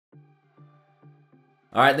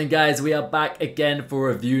Alright then guys, we are back again for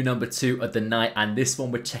review number 2 of the night, and this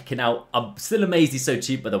one we're checking out. I'm still amazed he's so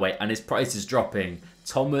cheap by the way, and his price is dropping.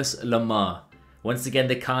 Thomas Lemar. Once again,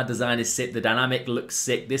 the card design is sick, the dynamic looks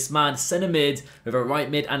sick. This man, centre mid with a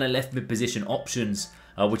right mid and a left mid position options,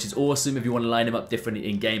 which is awesome if you want to line him up differently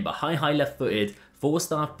in game. But high left footed,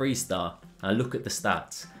 4-star, 3-star, and look at the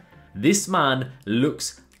stats. This man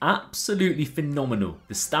looks absolutely phenomenal.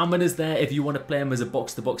 The stamina's there if you want to play him as a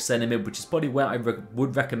box-to-box centre mid, which is probably where I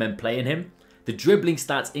would recommend playing him. The dribbling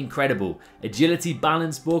stats, incredible. Agility,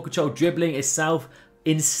 balance, ball control, dribbling itself,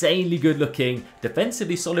 insanely good looking.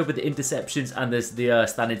 Defensively solid with the interceptions and the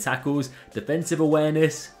standing tackles. Defensive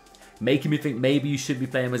awareness, making me think maybe you should be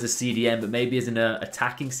playing him as a CDM, but maybe as an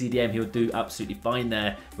attacking CDM, he'll do absolutely fine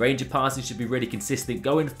there. Range of passing should be really consistent.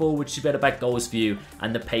 Going forward should be able to back goals for you,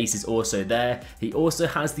 and the pace is also there. He also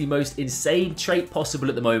has the most insane trait possible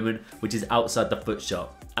at the moment, which is outside the foot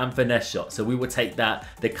shot and finesse shot, so we will take that.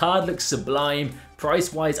 The card looks sublime.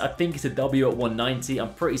 Price wise, I think it's a W at 190.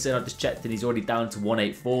 I'm pretty certain I've just checked and he's already down to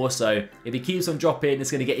 184. So if he keeps on dropping,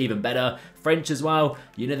 it's going to get even better. French as well.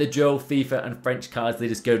 You know the drill. FIFA and French cards, they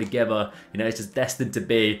just go together. You know, it's just destined to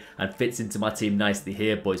be and fits into my team nicely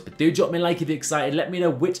here, boys. But do drop me a like if you're excited. Let me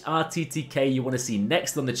know which RTTK you want to see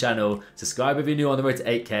next on the channel. Subscribe if you're new on the road to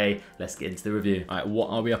 8K. Let's get into the review. All right,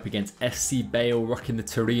 what are we up against? FC Bale rocking the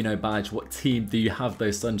Torino badge. What team do you have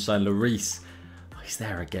though, Sunshine? Lloris. He's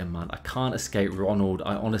there again, man. I can't escape Ronald.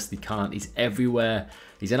 I honestly can't. He's everywhere.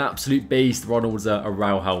 He's an absolute beast. Ronald's a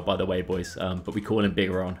Rauhau, by the way, boys. But we call him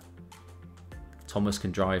Big Ron. Thomas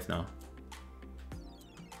can drive now.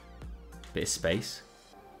 Bit of space.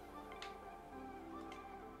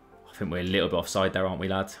 I think we're a little bit offside there, aren't we,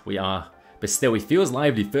 lads? We are. But still, he feels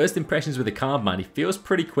lively. First impressions with the card, man. He feels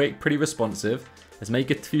pretty quick, pretty responsive. Let's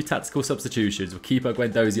make a few tactical substitutions. We'll keep our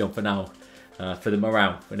Guendouzi on for now. For the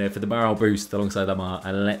morale, for the morale boost alongside Lemar,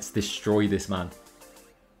 and let's destroy this man.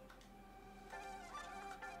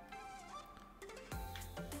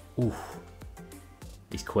 Ooh,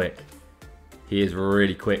 he's quick. He is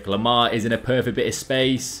really quick. Lemar is in a perfect bit of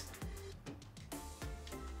space.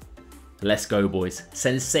 Let's go, boys.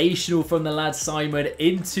 Sensational from the lad Simon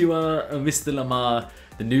into Mr. Lemar.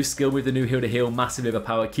 The new skill with the new heel to heel, massive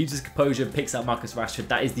overpower. Keeps his composure, picks out Marcus Rashford.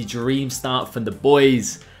 That is the dream start from the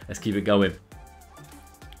boys. Let's keep it going.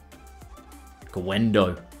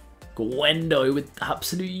 Gwendo with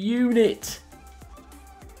absolute unit.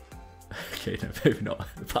 Okay, no, maybe not.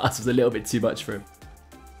 The pass was a little bit too much for him.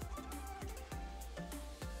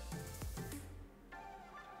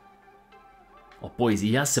 Oh, boys,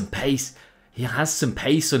 he has some pace. He has some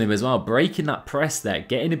pace on him as well. Breaking that press there,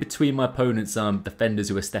 getting in between my opponent's defenders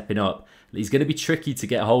who are stepping up. He's going to be tricky to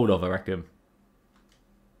get a hold of, I reckon.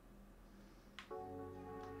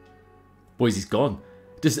 Boys, he's gone.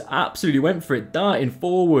 Just absolutely went for it. Darting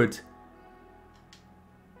forward.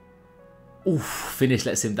 Oof, finish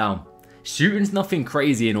lets him down. Shooting's nothing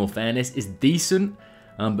crazy in all fairness. It's decent.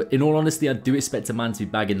 But in all honesty, I do expect a man to be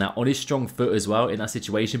bagging that on his strong foot as well in that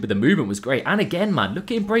situation. But the movement was great. And again, man,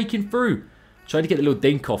 look at him breaking through. Tried to get a little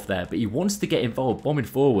dink off there, but he wants to get involved. Bombing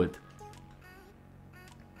forward.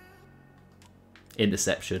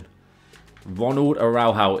 Interception. Ronald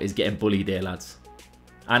Araujo is getting bullied here, lads.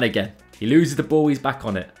 And again, he loses the ball, he's back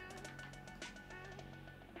on it.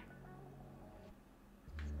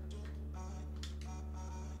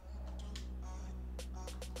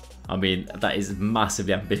 I mean, that is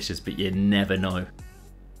massively ambitious, but you never know.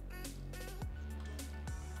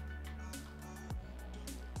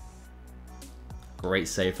 Great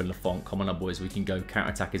save from Lafont. Come on up, boys, we can go.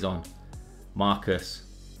 Counter-attack is on. Marcus.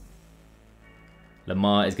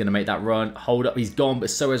 Lemar is going to make that run. Hold up, he's gone,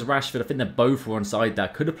 but so is Rashford. I think they both were onside there.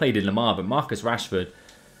 Could have played in Lemar, but Marcus Rashford.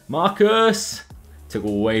 Marcus! Took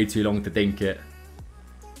way too long to dink it.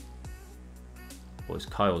 Boys,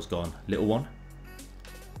 Kyle's gone. Little one.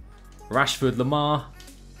 Rashford, Lemar.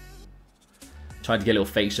 Tried to get a little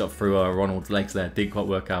fake shot through Ronald's legs there. Didn't quite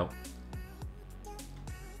work out.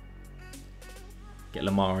 Get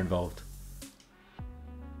Lemar involved.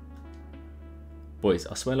 Boys,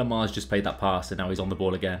 I swear Lamar's just played that pass and now he's on the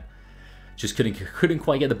ball again. Just couldn't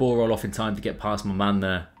quite get the ball roll off in time to get past my man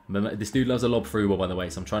there. This dude loves a lob through ball, by the way,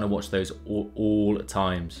 so I'm trying to watch those all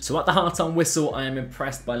times. So at the half-time whistle, I am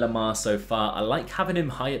impressed by Lemar so far. I like having him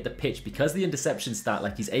high at the pitch because the interception stat,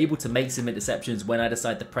 like he's able to make some interceptions when I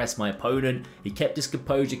decide to press my opponent. He kept his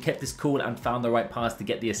composure, kept his cool, and found the right pass to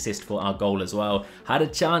get the assist for our goal as well. Had a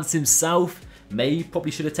chance himself.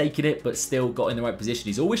 Probably should have taken it, but still got in the right position.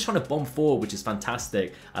 He's always trying to bomb forward, which is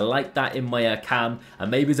fantastic. I like that in my cam, and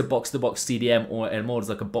maybe as a box-to-box CDM or more as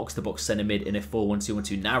like a box-to-box centre mid in a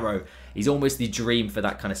 4-1-2-1-2 narrow. He's almost the dream for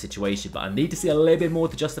that kind of situation, but I need to see a little bit more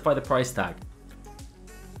to justify the price tag.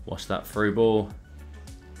 Watch that through ball.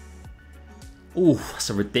 Ooh, that's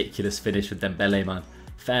a ridiculous finish with Dembele, man.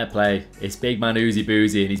 Fair play. It's big man Oozy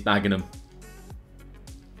Boozy and he's bagging them.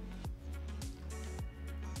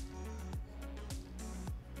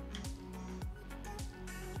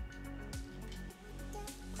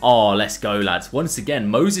 Oh, let's go, lads. Once again,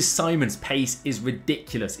 Moses Simon's pace is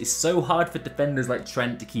ridiculous. It's so hard for defenders like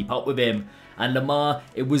Trent to keep up with him. And Lemar,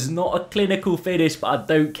 it was not a clinical finish, but I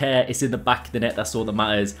don't care. It's in the back of the net. That's all that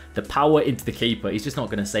matters. The power into the keeper. He's just not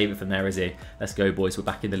going to save it from there, is he? Let's go, boys. We're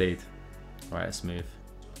back in the lead. All right, let's move.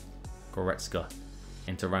 Goretzka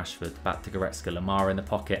into Rashford. Back to Goretzka. Lemar in the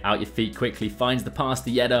pocket. Out your feet quickly. Finds the pass to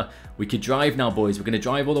Yedder. We could drive now, boys. We're going to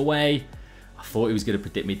drive all the way. I thought he was going to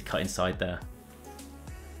predict me to cut inside there.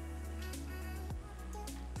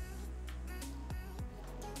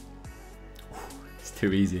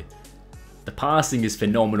 Too easy. The passing is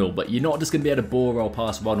phenomenal, but you're not just going to be able to ball roll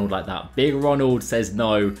past Ronald like that. Big Ronald says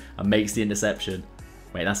no and makes the interception.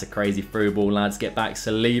 Wait, that's a crazy through ball, lads. Get back,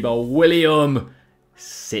 Saliba. William.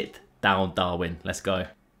 Sit down, Darwin. Let's go.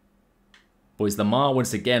 Boys, Lemar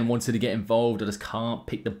once again wanted to get involved. I just can't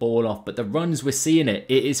pick the ball off, but the runs, we're seeing it.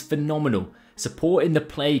 It is phenomenal. Supporting the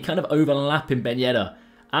play, kind of overlapping Ben Yedder.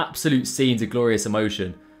 Absolute scenes of glorious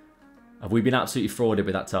emotion. Have we been absolutely frauded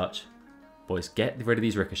with that touch? Boys, get rid of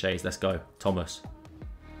these ricochets. Let's go. Thomas.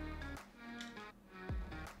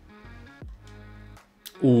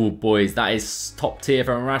 Oh, boys. That is top tier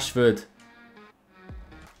from Rashford.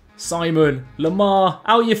 Simon. Lemar.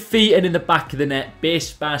 Out your feet and in the back of the net.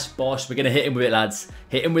 Bish, bash, bosh. We're going to hit him with it, lads.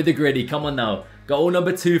 Hit him with the gritty. Come on now. Goal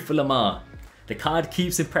number 2 for Lemar. The card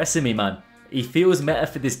keeps impressing me, man. He feels meta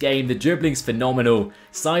for this game. The dribbling's phenomenal.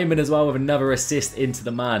 Simon as well with another assist into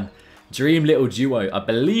the man. Dream little duo. I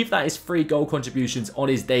believe that is 3 goal contributions on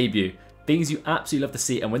his debut. Things you absolutely love to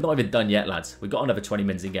see. And we're not even done yet, lads. We've got another 20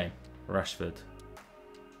 minutes in game. Rashford.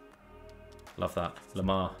 Love that.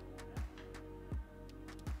 Lemar.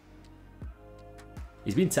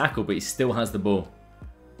 He's been tackled, but he still has the ball.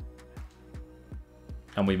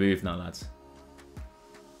 And we move now, lads.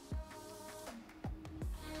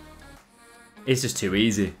 It's just too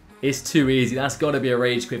easy. It's too easy. That's got to be a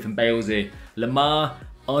rage quit from Balesy. Lemar.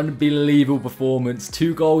 Unbelievable performance.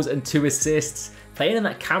 2 goals and 2 assists. Playing in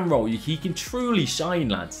that cam role, he can truly shine,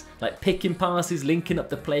 lads. Like picking passes, linking up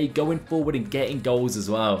the play, going forward and getting goals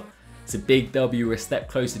as well. It's a big W. We're a step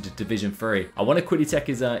closer to Division 3. I want to quickly check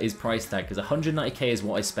his price tag because 190k is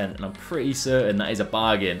what I spent, and I'm pretty certain that is a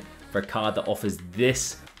bargain for a card that offers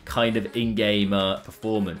this kind of in-game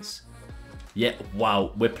performance. Yeah,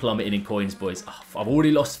 wow, we're plummeting in coins, boys. Oh, I've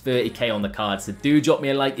already lost 30k on the card, so do drop me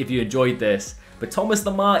a like if you enjoyed this. But Thomas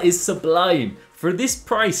Lemar is sublime. For this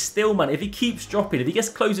price still, man, if he keeps dropping, if he gets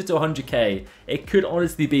closer to 100k, it could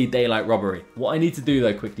honestly be daylight robbery. What I need to do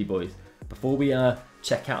though, quickly, boys, before we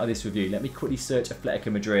check out of this review, let me quickly search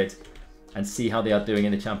Atletico Madrid and see how they are doing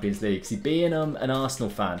in the Champions League. See, being an Arsenal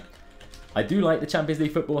fan, I do like the Champions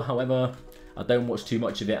League football. However, I don't watch too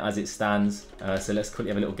much of it as it stands. So let's quickly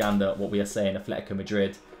have a little gander at what we are saying. Atletico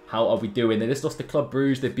Madrid, how are we doing? They just lost to Club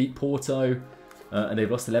Brugge, they beat Porto. And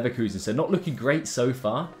they've lost to Leverkusen, so not looking great so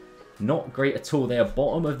far. Not great at all. They are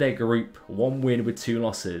bottom of their group, 1 win with 2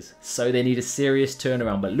 losses. So they need a serious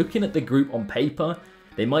turnaround. But looking at the group on paper,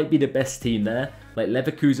 they might be the best team there. Like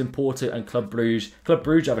Leverkusen, Porto and Club Brugge. Club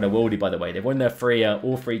Brugge having a worldie, by the way. They've won their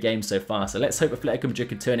all 3 games so far. So let's hope Atletico Madrid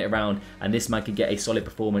can turn it around and this man can get a solid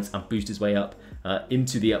performance and boost his way up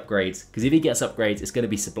into the upgrades. Because if he gets upgrades, it's going to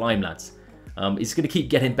be sublime, lads. He's going to keep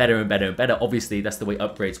getting better and better and better. Obviously, that's the way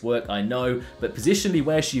upgrades work, I know. But positionally,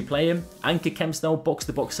 where should you play him? Anchor chem style,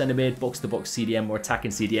 box-to-box centre mid, box-to-box CDM or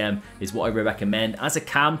attacking CDM is what I would recommend. As a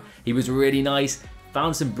cam, he was really nice.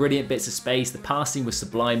 Found some brilliant bits of space. The passing was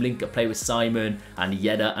sublime. Link-up play with Simon and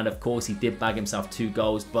Yedder. And of course, he did bag himself 2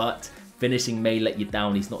 goals. But finishing may let you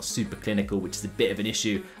down. He's not super clinical, which is a bit of an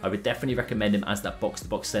issue. I would definitely recommend him as that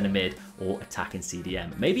box-to-box centre mid or attacking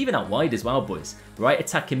CDM. Maybe even out wide as well, boys. Right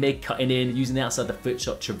attacking mid, cutting in, using the outside the foot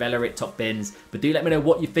shot, Trivela it, top bins. But do let me know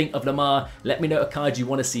what you think of Lemar. Let me know a card you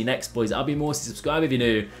want to see next, boys. I'll be Morsey. Subscribe if you're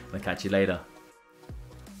new, and I'll catch you later.